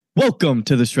Welcome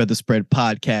to the Shred the Spread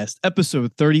podcast,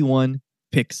 episode 31,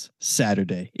 Picks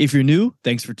Saturday. If you're new,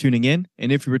 thanks for tuning in. And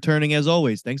if you're returning, as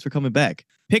always, thanks for coming back.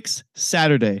 Picks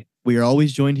Saturday. We are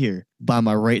always joined here by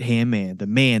my right-hand man, the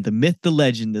myth, the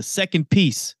legend, the second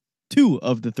piece, two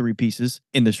of the three pieces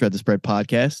in the Shred the Spread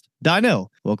podcast. Dino,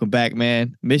 welcome back,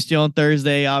 man. Missed you on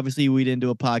Thursday. Obviously, we didn't do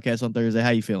a podcast on Thursday.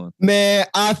 How you feeling? Man,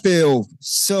 I feel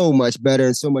so much better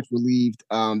and so much relieved.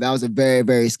 That was a very,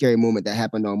 very scary moment that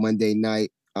happened on Monday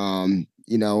night. I'm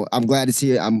glad to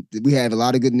see it. We had a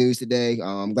lot of good news today.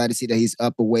 I'm glad to see that he's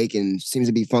up, awake, and seems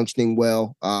to be functioning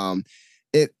well.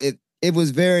 It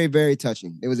was very, very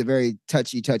touching. It was a very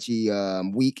touchy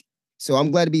week. So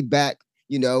I'm glad to be back.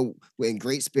 We're in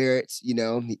great spirits.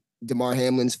 Damar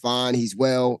Hamlin's fine. He's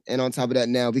well. And on top of that,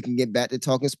 now we can get back to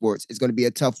talking sports. It's going to be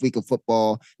a tough week of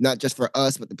football, not just for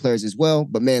us, but the players as well.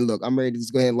 But, man, look, I'm ready to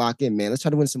just go ahead and lock in, man. Let's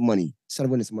try to win some money. Let's try to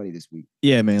win some money this week.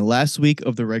 Yeah, man. Last week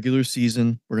of the regular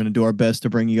season, we're going to do our best to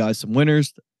bring you guys some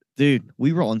winners. Dude,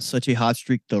 we were on such a hot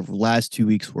streak. The last 2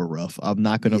 weeks were rough. I'm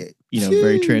not going to,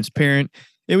 very transparent.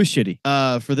 It was shitty.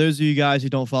 For those of you guys who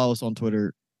don't follow us on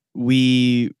Twitter,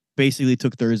 we basically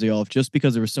took Thursday off just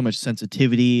because there was so much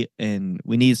sensitivity and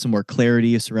we needed some more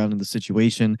clarity surrounding the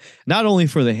situation, not only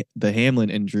for the Hamlin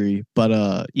injury, but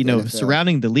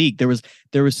surrounding the league. There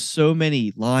was so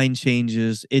many line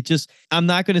changes. I'm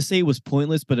not going to say it was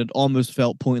pointless, but it almost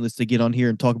felt pointless to get on here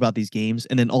and talk about these games,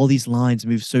 and then all these lines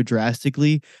move so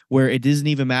drastically where it doesn't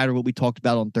even matter what we talked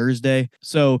about on Thursday.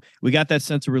 So we got that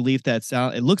sense of relief that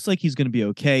it looks like he's going to be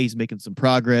okay. He's making some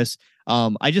progress.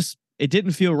 It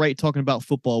didn't feel right talking about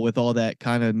football with all that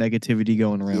kind of negativity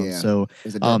going around. Yeah. So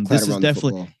this is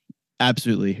definitely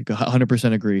absolutely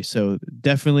 100% agree. So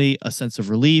definitely a sense of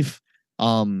relief.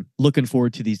 Looking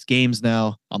forward to these games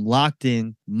now. I'm locked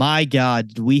in. My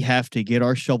God, we have to get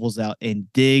our shovels out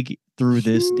and dig through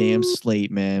this damn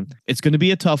slate, man. It's going to be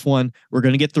a tough one. We're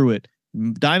going to get through it.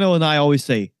 Dino and I always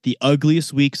say the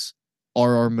ugliest weeks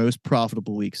are our most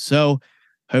profitable weeks. So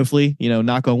hopefully,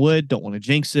 knock on wood, don't want to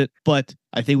jinx it, but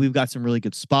I think we've got some really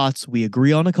good spots. We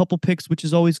agree on a couple picks, which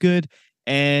is always good.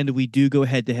 And we do go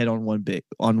head to head on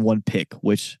one pick,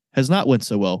 which has not went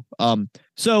so well.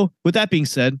 So with that being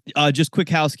said, just quick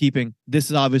housekeeping.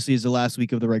 This is the last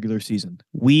week of the regular season.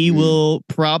 We will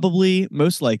probably,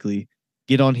 most likely,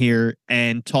 get on here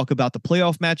and talk about the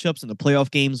playoff matchups and the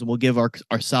playoff games, and we'll give our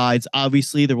sides.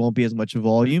 Obviously, there won't be as much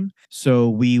volume, so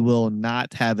we will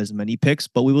not have as many picks,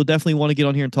 but we will definitely want to get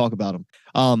on here and talk about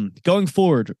them. Going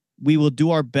forward, we will do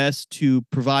our best to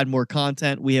provide more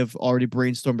content. We have already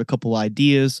brainstormed a couple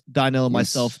ideas. Donnell and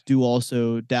myself do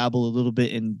also dabble a little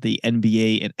bit in the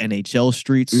NBA and NHL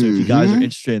streets. So if you guys are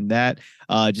interested in that,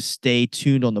 just stay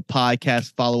tuned on the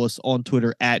podcast. Follow us on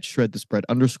Twitter at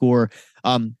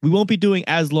 @ShredTheSpread_. We won't be doing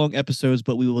as long episodes,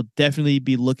 but we will definitely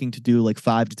be looking to do like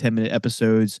 5 to 10 minute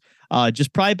episodes.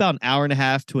 Just probably about an hour and a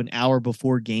half to an hour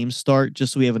before games start,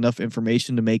 just so we have enough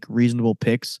information to make reasonable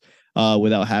picks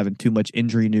without having too much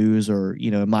injury news or,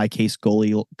 in my case,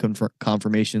 goalie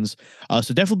confirmations.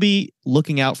 So definitely be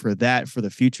looking out for that for the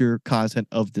future content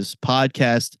of this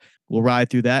podcast. We'll ride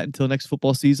through that until next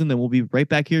football season. Then we'll be right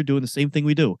back here doing the same thing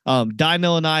we do.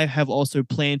 Dynel and I have also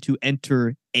planned to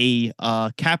enter a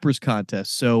cappers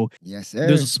contest. So yes, sir.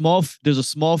 There's a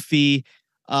small fee.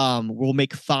 We'll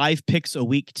make 5 picks a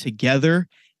week together.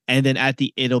 And then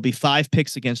it'll be 5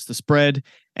 picks against the spread.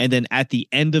 And then at the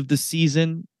end of the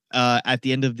season, at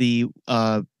the end of the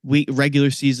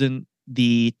regular season,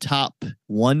 the top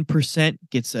 1%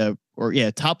 gets top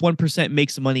 1%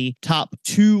 makes money. Top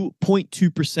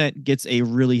 2.2% gets a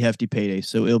really hefty payday.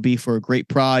 So it'll be for a great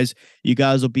prize. You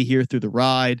guys will be here through the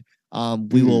ride.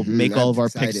 We will make all of our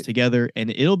picks together, and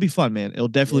it'll be fun, man. It'll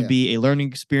definitely be a learning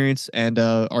experience. And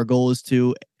our goal is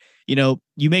to,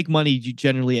 you make money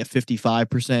generally at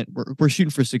 55%. We're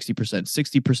shooting for 60%.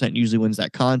 60% usually wins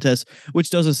that contest, which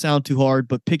doesn't sound too hard,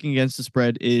 but picking against the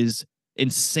spread is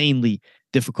insanely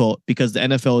difficult because the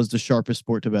NFL is the sharpest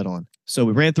sport to bet on. So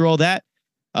we ran through all that.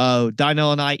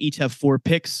 Dynel and I each have 4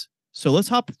 picks. So let's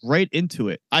hop right into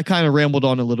it. I kind of rambled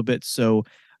on a little bit, so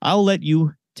I'll let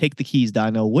you take the keys,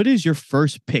 Dino. What is your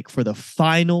first pick for the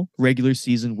final regular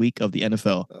season week of the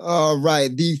NFL? All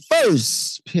right. The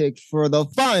first pick for the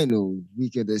final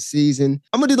week of the season.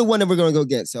 I'm going to do the one that we're going to go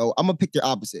get. So I'm going to pick your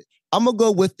opposite. I'm going to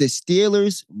go with the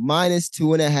Steelers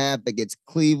 -2.5 against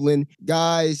Cleveland.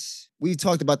 Guys, we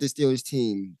talked about the Steelers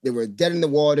team. They were dead in the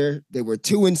water. They were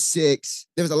 2-6.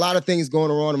 There was a lot of things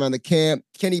going on around the camp.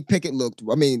 Mitchell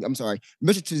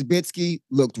Trubisky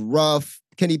looked rough.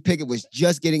 Kenny Pickett was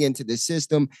just getting into the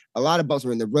system. A lot of bumps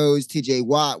were in the roads. TJ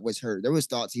Watt was hurt. There was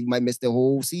thoughts he might miss the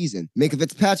whole season. Minkah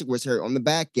Fitzpatrick was hurt on the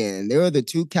back end. They were the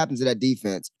two captains of that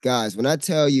defense. Guys, when I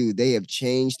tell you they have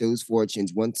changed those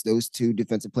fortunes once those two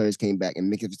defensive players came back,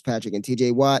 and Minkah Fitzpatrick and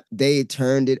TJ Watt, they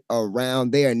turned it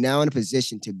around. They are now in a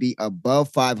position to be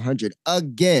above 500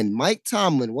 again. Mike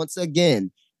Tomlin, once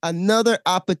again, another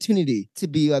opportunity to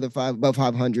be above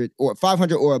 500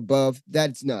 or above.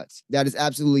 That's nuts. That is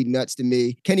absolutely nuts to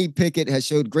me. Kenny Pickett has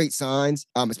showed great signs,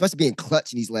 especially being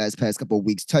clutch in these past couple of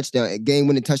weeks.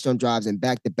 Game-winning touchdown drives in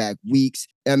back-to-back weeks.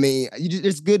 I mean,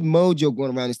 there's good mojo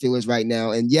going around the Steelers right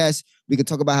now. And yes, we can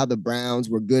talk about how the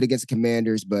Browns were good against the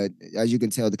Commanders, but as you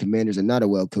can tell, the Commanders are not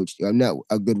not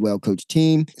a good, well-coached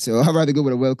team. So I'd rather go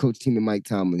with a well-coached team than Mike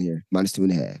Tomlin here,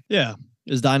 -2.5. Yeah.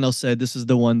 As Dino said, this is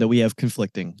the one that we have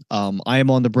conflicting. I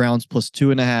am on the Browns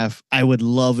 +2.5. I would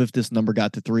love if this number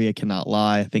got to 3. I cannot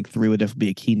lie. I think 3 would definitely be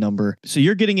a key number. So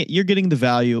you're getting it. You're getting the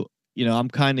value. You know, I'm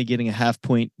kind of getting a half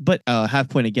point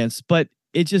against, but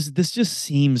this just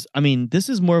seems, I mean, this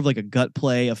is more of like a gut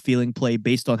play, a feeling play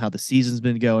based on how the season's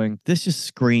been going. This just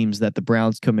screams that the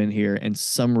Browns come in here and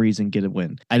some reason get a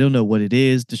win. I don't know what it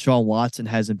is. Deshaun Watson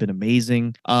hasn't been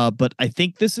amazing. But I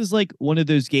think this is like one of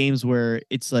those games where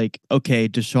it's like, okay,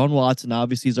 Deshaun Watson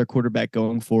obviously is our quarterback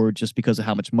going forward just because of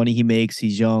how much money he makes.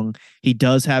 He's young. He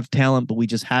does have talent, but we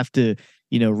just have to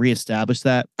reestablish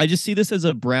that. I just see this as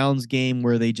a Browns game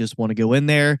where they just want to go in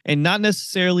there and not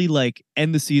necessarily like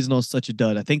end the season on such a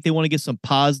dud. I think they want to get some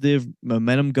positive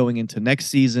momentum going into next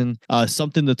season,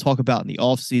 something to talk about in the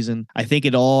offseason. I think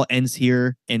it all ends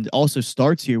here and also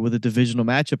starts here with a divisional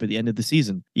matchup at the end of the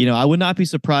season. You know, I would not be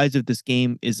surprised if this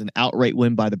game is an outright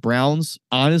win by the Browns.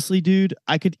 Honestly, dude,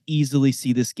 I could easily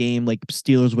see this game like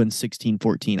Steelers win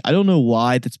 16-14. I don't know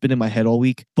why that's been in my head all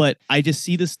week, but I just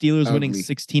see the Steelers winning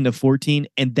 16-14.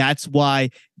 And that's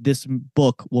why this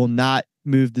book will not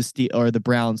move the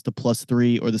Browns to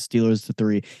 +3 or the Steelers to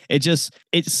 3.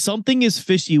 It's something is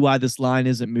fishy why this line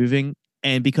isn't moving.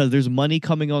 And because there's money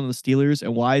coming on the Steelers,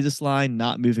 and why is this line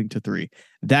not moving to 3?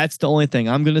 That's the only thing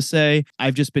I'm going to say.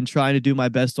 I've just been trying to do my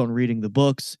best on reading the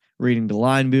books, reading the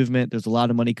line movement. There's a lot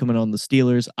of money coming on the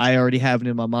Steelers. I already have it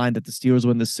in my mind that the Steelers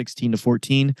win this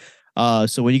 16-14.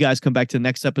 So when you guys come back to the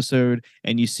next episode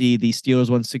and you see the Steelers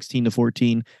won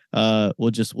 16-14,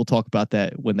 we'll talk about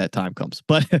that when that time comes.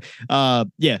 But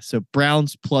yeah, so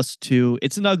Browns +2.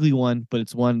 It's an ugly one, but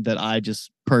it's one that I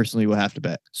just personally will have to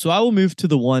bet. So I will move to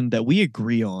the one that we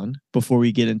agree on before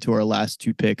we get into our last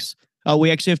two picks.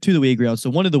 We actually have two that we agree on. So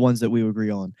one of the ones that we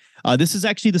agree on. This is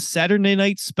actually the Saturday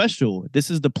night special. This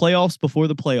is the playoffs before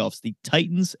the playoffs. The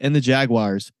Titans and the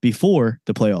Jaguars before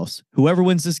the playoffs. Whoever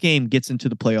wins this game gets into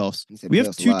the playoffs. We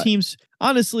have two teams,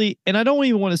 honestly, and I don't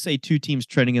even want to say two teams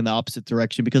trending in the opposite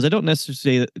direction because I don't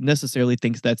necessarily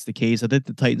think that's the case. I think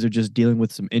the Titans are just dealing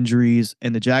with some injuries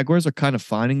and the Jaguars are kind of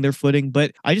finding their footing.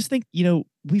 But I just think,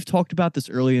 we've talked about this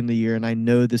early in the year, and I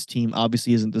know this team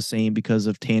obviously isn't the same because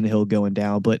of Tannehill going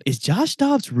down, but is Josh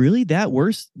Dobbs really that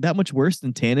much worse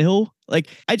than Tannehill? Like,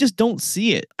 I just don't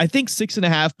see it. I think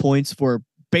 6.5 points for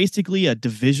basically a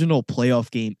divisional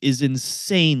playoff game is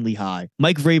insanely high.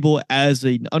 Mike Vrabel, as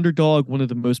an underdog, one of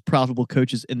the most profitable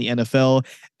coaches in the NFL,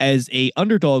 as a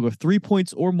underdog of 3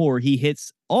 points or more, he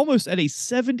hits almost at a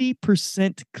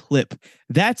 70% clip.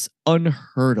 That's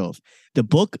unheard of. The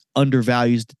book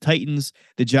undervalues the Titans.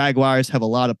 The Jaguars have a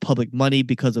lot of public money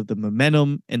because of the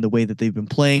momentum and the way that they've been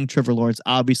playing. Trevor Lawrence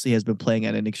obviously has been playing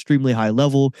at an extremely high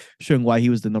level, showing why he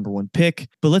was the #1 pick.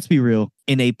 But let's be real.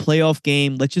 In a playoff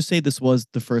game, let's just say this was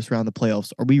the first round of the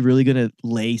playoffs. Are we really going to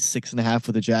lay 6.5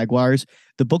 for the Jaguars?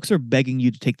 The books are begging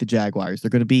you to take the Jaguars. They're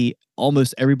going to be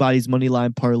almost everybody's money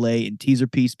line parlay and teaser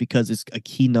piece because it's a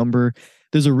key number.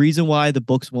 There's a reason why the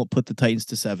books won't put the Titans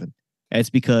to 7. It's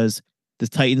because the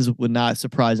Titans would not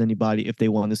surprise anybody if they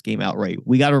won this game outright.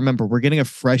 We got to remember, we're getting a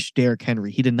fresh Derrick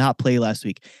Henry. He did not play last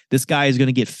week. This guy is going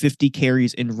to get 50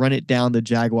 carries and run it down the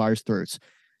Jaguars' throats.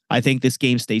 I think this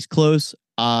game stays close.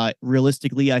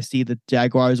 Realistically, I see the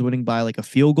Jaguars winning by like a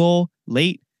field goal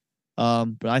late.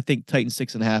 But I think Titans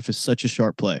 6.5 is such a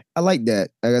sharp play. I like that.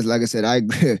 Like I said, I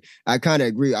agree. I kind of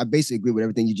agree. I basically agree with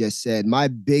everything you just said. My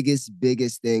biggest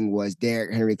thing was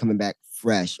Derrick Henry coming back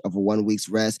fresh of a 1 week's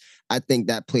rest. I think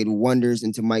that played wonders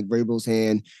into Mike Vrabel's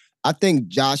hand. I think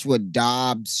Joshua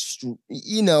Dobbs,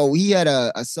 he had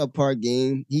a subpar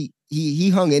game. He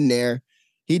hung in there.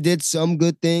 He did some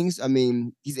good things. I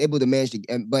mean, he's able to manage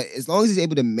but as long as he's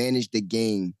able to manage the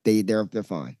game, they're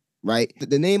fine. Right.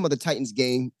 The name of the Titans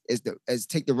game is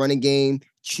take the running game,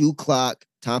 chew clock,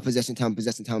 time possession.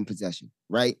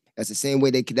 Right. That's the same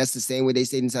way they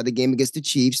stayed inside the game against the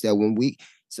Chiefs that 1 week.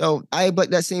 So I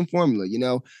like that same formula.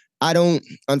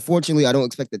 Unfortunately, I don't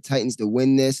expect the Titans to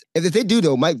win this. If they do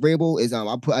though, Mike Vrabel is I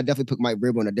definitely put Mike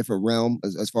Vrabel in a different realm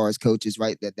as far as coaches,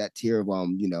 right? That tier of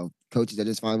coaches that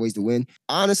just find ways to win.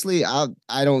 Honestly, I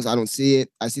don't see it.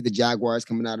 I see the Jaguars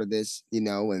coming out of this,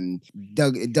 and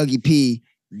Dougie P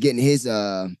getting his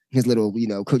little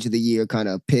coach of the year kind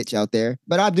of pitch out there.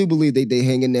 But I do believe they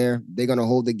hang in there. They're gonna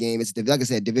hold the game. It's like I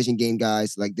said, division game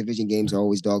guys. Like division games are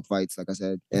always dogfights, like I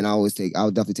said. And I'll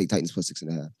definitely take Titans plus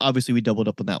 6.5. Obviously, we doubled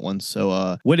up on that one.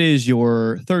 So what is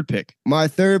your third pick? My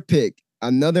third pick.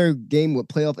 Another game with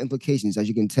playoff implications. As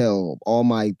you can tell, all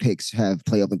my picks have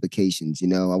playoff implications.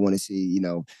 I want to see,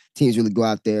 teams really go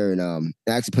out there and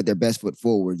actually put their best foot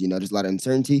forward. There's a lot of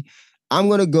uncertainty. I'm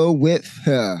going to go with,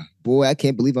 boy, I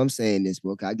can't believe I'm saying this,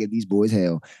 book. I give these boys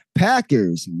hell.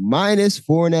 Packers minus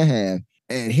 4.5.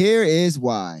 And here is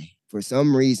why. For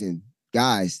some reason,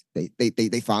 guys, they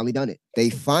finally done it.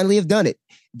 They finally have done it.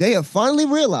 They have finally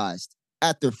realized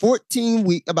after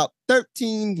about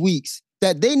 13 weeks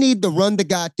that they need to run the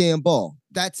goddamn ball.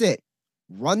 That's it.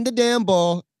 Run the damn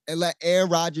ball and let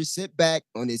Aaron Rodgers sit back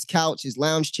on his couch, his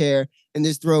lounge chair, and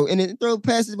just throw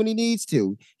passes when he needs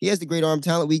to. He has the great arm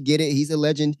talent. We get it. He's a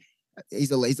legend.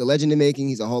 He's a legend in making.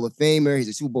 He's a Hall of Famer. He's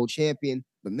a Super Bowl champion.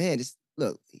 But man,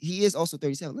 look, he is also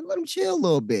 37. Let him chill a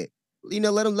little bit.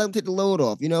 Let him take the load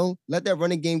off. Let that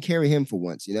running game carry him for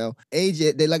once.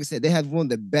 AJ, like I said, they have one of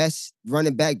the best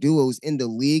running back duos in the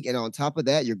league. And on top of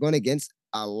that, you're going against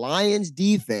a Lions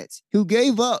defense who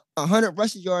gave up 100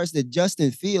 rushing yards to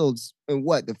Justin Fields in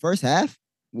the first half?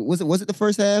 Was it the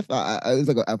first half? It was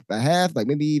like a half, like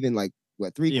maybe even like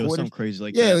three quarters? It was something crazy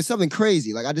like that. Yeah, it was something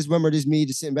crazy. Like I just remember me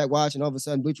just sitting back watching, all of a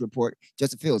sudden Bleacher Report,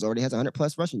 Justin Fields already has 100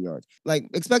 plus rushing yards. Like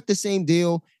expect the same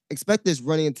deal. Expect this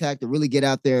running attack to really get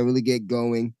out there and really get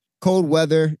going. Cold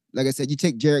weather, like I said, you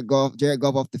take Jared Goff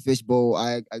off the fishbowl.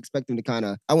 I expect him to kind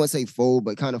of, I won't say fold,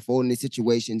 but kind of fold in these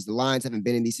situations. The Lions haven't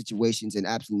been in these situations in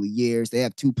absolutely years. They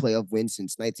have 2 playoff wins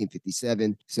since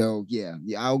 1957. So yeah,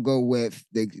 I'll go with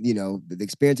the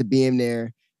experience of being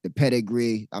there, the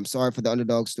pedigree. I'm sorry for the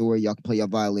underdog story. Y'all can play your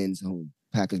violins home.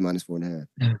 Packers minus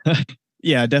 4.5.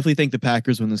 Yeah, I definitely think the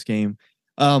Packers win this game.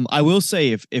 I will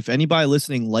say if anybody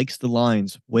listening likes the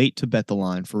lines, wait to bet the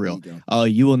line for real.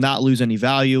 You will not lose any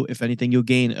value. If anything, you'll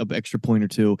gain an extra point or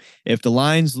two. If the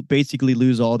Lions basically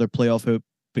lose all their playoff hope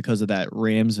because of that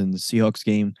Rams and the Seahawks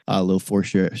game, a little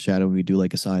foreshadowing, we do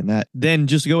like a sign that, then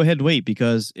just go ahead and wait,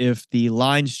 because if the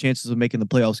Lions' chances of making the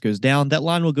playoffs goes down, that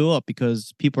line will go up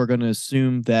because people are going to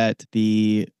assume that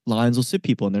the Lions will sit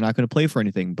people and they're not going to play for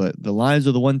anything. But the Lions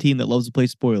are the one team that loves to play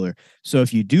spoiler. So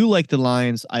if you do like the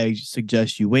Lions, I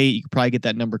suggest you wait. You could probably get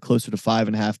that number closer to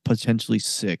 5.5, potentially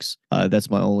 6. That's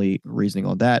my only reasoning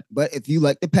on that. But if you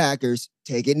like the Packers,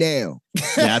 take it now.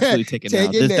 Yeah, absolutely take it now.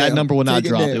 That number will not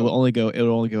drop. It will only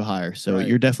go higher. So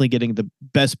You're definitely getting the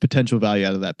best potential value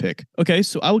out of that pick. Okay,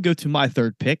 so I will go to my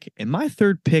third pick, and my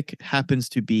third pick happens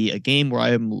to be a game where I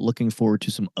am looking forward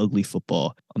to some ugly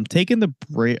football. I'm taking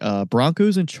the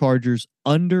Broncos and Chargers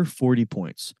under 40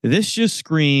 points. This just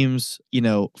screams,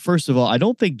 first of all, I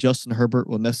don't think Justin Herbert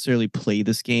will necessarily play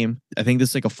this game. I think this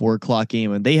is like a 4:00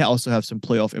 game, and they also have some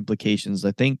playoff implications.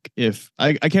 I think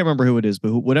I can't remember who it is,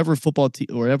 but whatever football team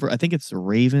or whatever, I think it's the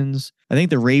Ravens. I think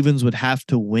the Ravens would have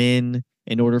to win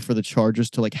in order for the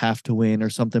Chargers to have to win or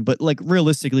something. But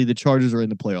realistically, the Chargers are in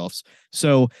the playoffs.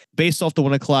 So based off the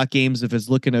 1:00 games, if it's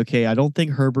looking okay, I don't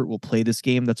think Herbert will play this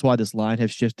game. That's why this line has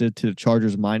shifted to the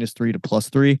Chargers -3 to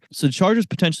 +3. So the Chargers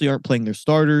potentially aren't playing their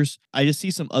starters. I just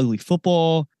see some ugly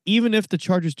football. Even if the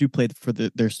Chargers do play for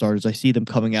their starters, I see them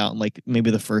coming out in maybe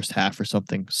the first half or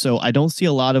something. So I don't see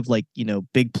a lot of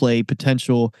big play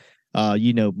potential.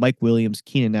 Mike Williams,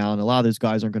 Keenan Allen, a lot of those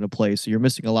guys aren't going to play. So you're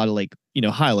missing a lot of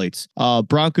highlights.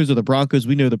 Broncos are the Broncos.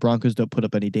 We know the Broncos don't put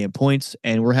up any damn points.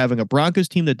 And we're having a Broncos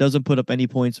team that doesn't put up any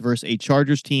points versus a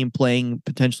Chargers team playing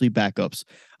potentially backups.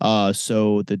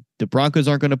 So the Broncos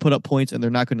aren't going to put up points, and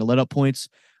they're not going to let up points.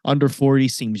 Under 40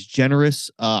 seems generous.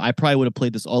 I probably would have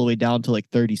played this all the way down to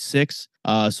 36.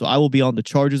 So I will be on the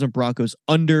Chargers and Broncos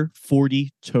under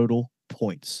 40 total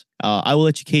points. I will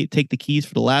let you take the keys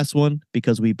for the last one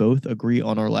because we both agree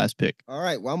on our last pick. All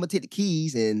right. Well, I'm going to take the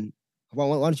keys, and why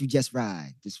don't you just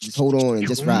ride? Just hold on and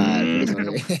just ride.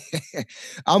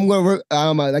 I'm going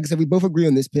to, like I said, we both agree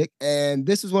on this pick. And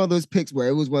this was one of those picks where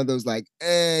it was one of those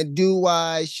do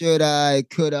I, should I,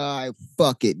 could I,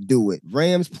 fuck it, do it.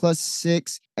 Rams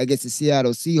 +6 against the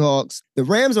Seattle Seahawks. The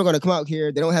Rams are going to come out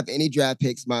here. They don't have any draft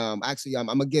picks. I'm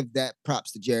going to give that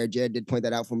props to Jared. Jared did point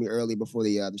that out for me early before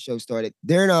the show started.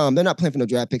 They're not playing for no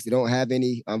draft picks. They don't have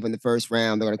any from the first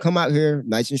round. They're going to come out here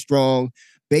nice and strong.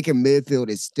 Baker Mayfield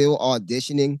is still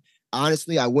auditioning.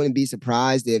 honestly, I wouldn't be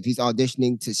surprised if he's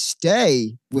auditioning to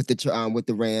stay with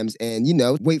the Rams and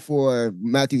wait for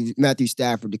Matthew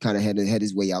Stafford to kind of head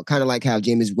his way out, kind of like how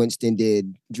Jameis Winston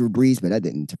did Drew Brees, but that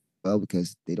didn't well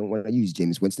because they don't want to use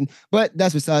Jameis Winston. But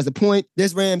that's besides the point.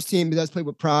 This Rams team does play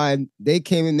with pride. They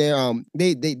came in there.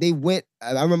 They went.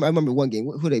 I remember one game.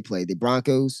 Who they played? The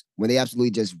Broncos, when they absolutely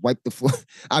just wiped the floor.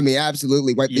 I mean,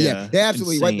 absolutely wiped. Yeah, they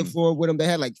absolutely wiped the floor with them. They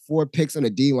had like 4 picks on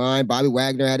the D line. Bobby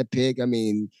Wagner had a pick. I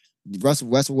mean, Russell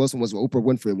Wilson was Oprah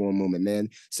Winfrey at one moment, man.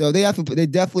 So they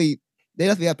definitely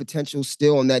have potential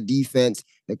still on that defense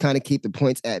to kind of keep the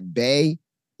points at bay.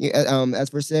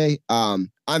 As per se, I'm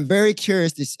very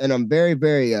curious and I'm very,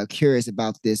 very curious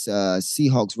about this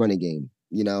Seahawks running game.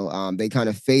 They kind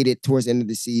of faded towards the end of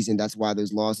the season. That's why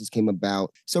those losses came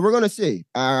about. So we're gonna see.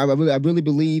 I really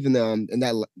believe in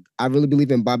that. I really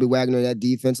believe in Bobby Wagner and that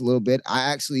defense a little bit. I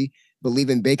actually believe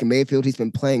in Baker Mayfield. He's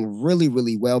been playing really,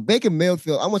 really well. Baker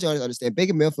Mayfield. I want y'all to understand.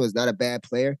 Baker Mayfield is not a bad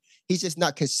player. He's just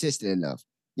not consistent enough.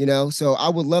 So I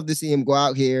would love to see him go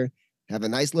out here, have a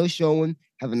nice little showing,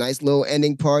 have a nice little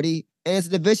ending party, and it's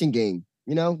a division game.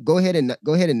 Go ahead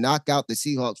and knock out the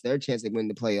Seahawks, their chance to win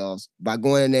the playoffs by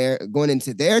going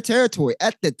into their territory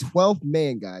at the 12th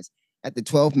man, guys, at the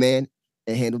 12th man,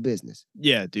 and handle business.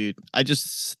 Yeah, dude. I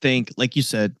just think, like you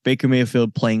said, Baker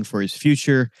Mayfield playing for his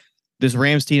future. This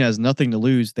Rams team has nothing to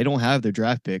lose. They don't have their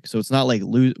draft pick, so it's not like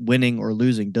winning or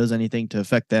losing does anything to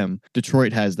affect them.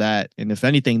 Detroit has that, and if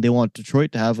anything, they want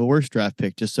Detroit to have a worse draft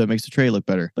pick just so it makes the trade look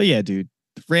better. But yeah, dude.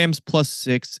 Rams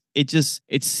 +6.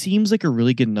 It seems like a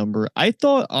really good number. I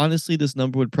thought honestly this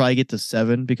number would probably get to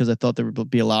 7 because I thought there would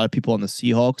be a lot of people on the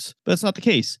Seahawks, but that's not the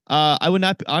case. I would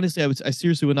not honestly. I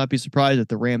seriously would not be surprised if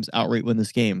the Rams outright win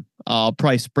this game. I'll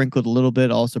probably sprinkle it a little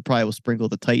bit. Also, probably will sprinkle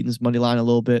the Titans money line a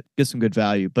little bit, get some good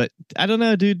value. But I don't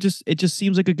know, dude. It just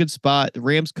seems like a good spot. The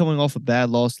Rams coming off a bad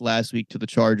loss last week to the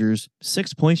Chargers.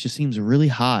 6 points just seems really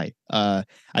high. I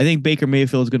think Baker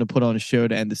Mayfield is going to put on a show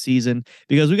to end the season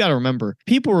because we got to remember,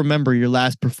 people remember your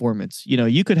last performance.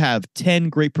 You could have 10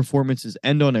 great performances,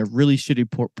 end on a really shitty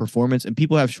performance, and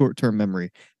people have short-term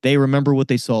memory. They remember what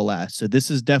they saw last. So this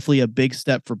is definitely a big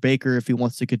step for Baker if he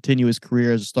wants to continue his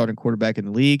career as a starting quarterback in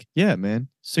the league. Yeah, man.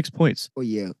 6 points. Oh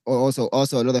yeah. Also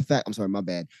another fact. I'm sorry, my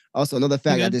bad. Also another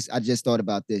fact. I just thought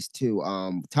about this too.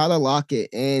 Tyler Lockett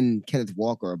and Kenneth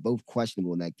Walker are both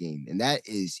questionable in that game, and that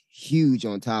is huge.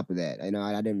 On top of that, I know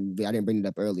I didn't bring it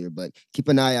up earlier, but keep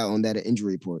an eye out on that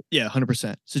injury report. Yeah,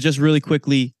 100%. So just really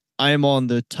quickly, I am on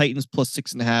the Titans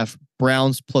 +6.5,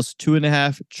 Browns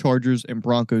 +2.5, Chargers and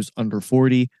Broncos under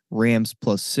 40, Rams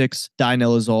 +6.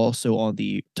 Dynel is also on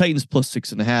the Titans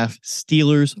 +6.5,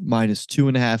 Steelers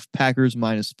 -2.5, Packers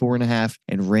 -4.5,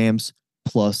 and Rams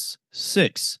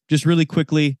 +6. Just really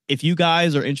quickly, if you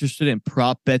guys are interested in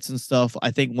prop bets and stuff,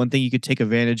 I think one thing you could take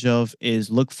advantage of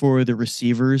is look for the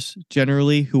receivers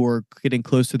generally who are getting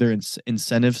close to their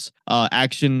incentives.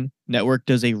 Action Network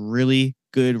does a really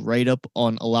good write-up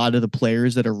on a lot of the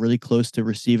players that are really close to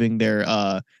receiving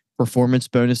their performance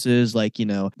bonuses. Like,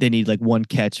 they need like 1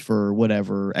 catch for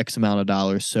whatever X amount of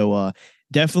dollars. So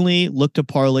definitely look to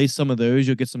parlay some of those.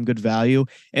 You'll get some good value.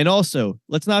 And also,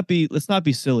 let's not be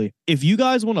silly. If you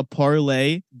guys want to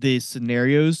parlay the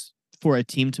scenarios for a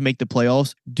team to make the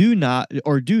playoffs, do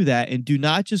that and do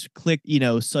not just click,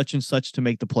 such and such to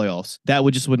make the playoffs. That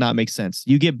would not make sense.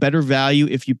 You get better value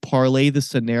if you parlay the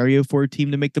scenario for a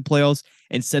team to make the playoffs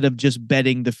instead of just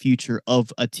betting the future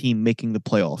of a team making the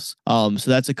playoffs. So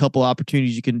that's a couple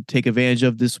opportunities you can take advantage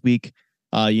of this week.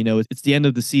 It's the end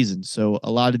of the season, so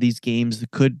a lot of these games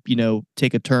could,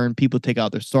 take a turn. People take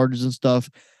out their starters and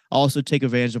stuff. Also take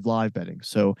advantage of live betting.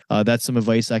 So that's some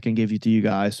advice I can give to you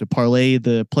guys. So parlay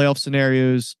the playoff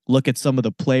scenarios, look at some of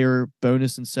the player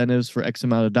bonus incentives for X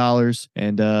amount of dollars,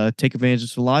 and take advantage of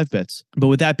some live bets. But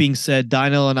with that being said,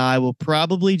 Dynel and I will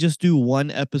probably just do 1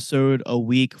 episode a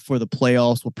week for the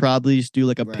playoffs. We'll probably just do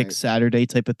like a pick Saturday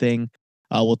type of thing.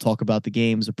 We'll talk about the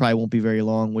games. It probably won't be very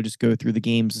long. We'll just go through the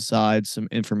games aside, some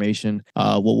information,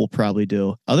 what we'll probably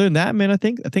do. Other than that, man, I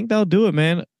think that'll do it,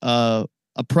 man.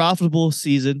 A profitable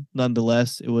season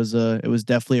nonetheless. It was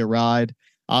definitely a ride.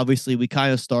 Obviously, we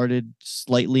kind of started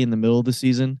slightly in the middle of the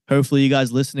season. Hopefully, you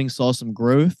guys listening saw some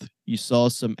growth. You saw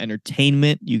some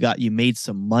entertainment. You made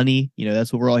some money.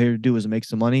 That's what we're all here to do, is make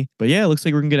some money. But yeah, it looks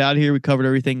like we're gonna get out of here. We covered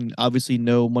everything. Obviously,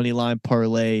 no money line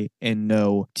parlay and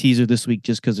no teaser this week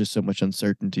just because there's so much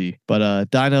uncertainty.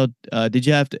 But Dino, did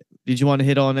you have did you want to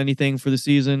hit on anything for the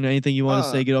season? Anything you want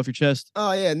to say, get off your chest?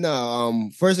 Oh, yeah, no.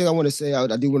 First thing I want to say, I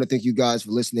do want to thank you guys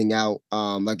for listening out.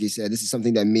 Like you said, this is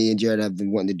something that me and Jared have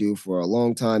been wanting to do for a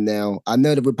long time now. I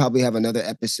know that we'll probably have another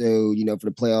episode, for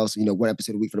the playoffs, one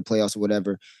episode a week for the playoffs or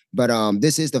whatever. But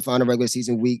this is the final regular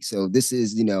season week. So this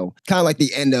is, kind of like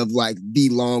the end of like the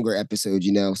longer episode,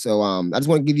 So I just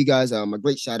want to give you guys a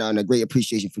great shout out and a great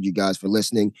appreciation for you guys for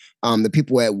listening. The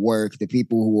people at work, the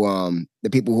people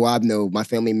who I know, my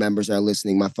family members are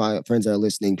listening, my friends are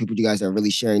listening, people you guys are really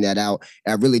sharing that out.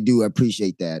 I really do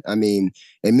appreciate that. I mean,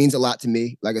 it means a lot to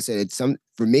me. Like I said,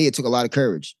 for me, it took a lot of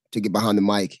courage to get behind the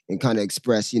mic and kind of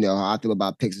express, how I feel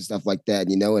about picks and stuff like that,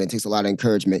 and it takes a lot of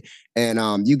encouragement.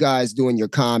 And you guys doing your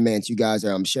comments, you guys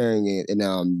are sharing it,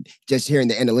 and just hearing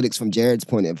the analytics from Jared's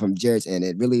end,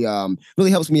 it really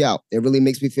really helps me out. It really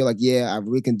makes me feel like, yeah, I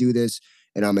really can do this.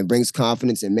 And it brings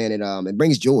confidence, and man, it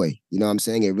brings joy. You know what I'm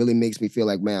saying? It really makes me feel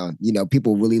like, man,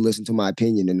 people really listen to my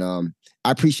opinion, and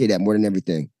I appreciate that more than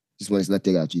everything. Just wanted to let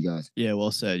that out to you guys. Yeah,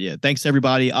 well said. Yeah, thanks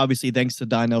everybody. Obviously, thanks to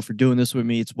Donnell for doing this with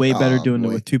me. It's way better doing it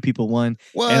with two people, one.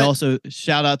 What? And also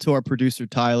shout out to our producer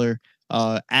Tyler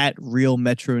at Real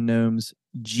Metronomes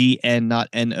GN, not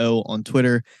NO, on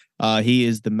Twitter. He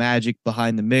is the magic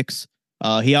behind the mix.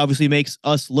 He obviously makes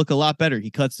us look a lot better. He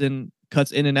cuts in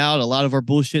and out a lot of our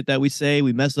bullshit that we say,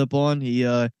 we mess up on.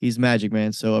 He's magic,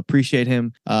 man. So appreciate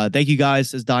him. Thank you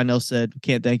guys. As Donnell said,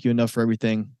 can't thank you enough for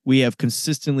everything. We have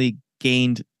consistently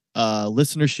gained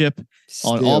listenership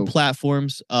on all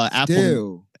platforms.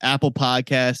 Apple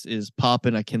Podcast is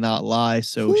popping. I cannot lie.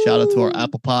 So shout out to our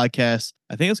Apple Podcast.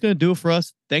 I think that's going to do it for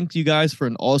us. Thank you guys for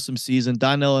an awesome season.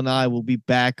 Donnell and I will be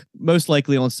back most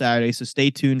likely on Saturday. So stay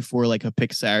tuned for like a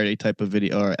Pick Saturday type of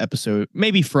video or episode.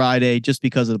 Maybe Friday, just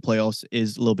because of the playoffs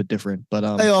is a little bit different. But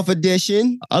playoff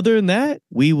edition. Other than that,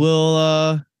 we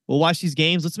will we'll watch these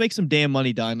games. Let's make some damn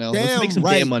money, Donnell. Let's make some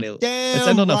damn money. Let's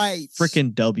end on a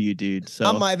freaking W, dude. So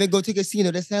I might even go to a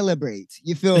casino to celebrate.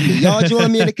 You feel me? Y'all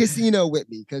join me in the casino with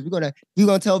me, because we're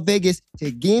gonna tell Vegas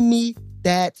to give me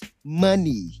that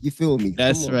money. You feel me?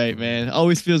 That's right, man.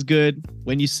 Always feels good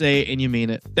when you say it and you mean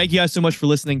it. Thank you guys so much for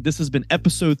listening. This has been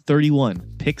episode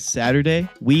 31, Pick Saturday.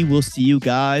 We will see you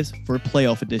guys for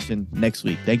playoff edition next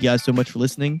week. Thank you guys so much for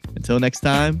listening. Until next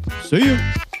time, see you.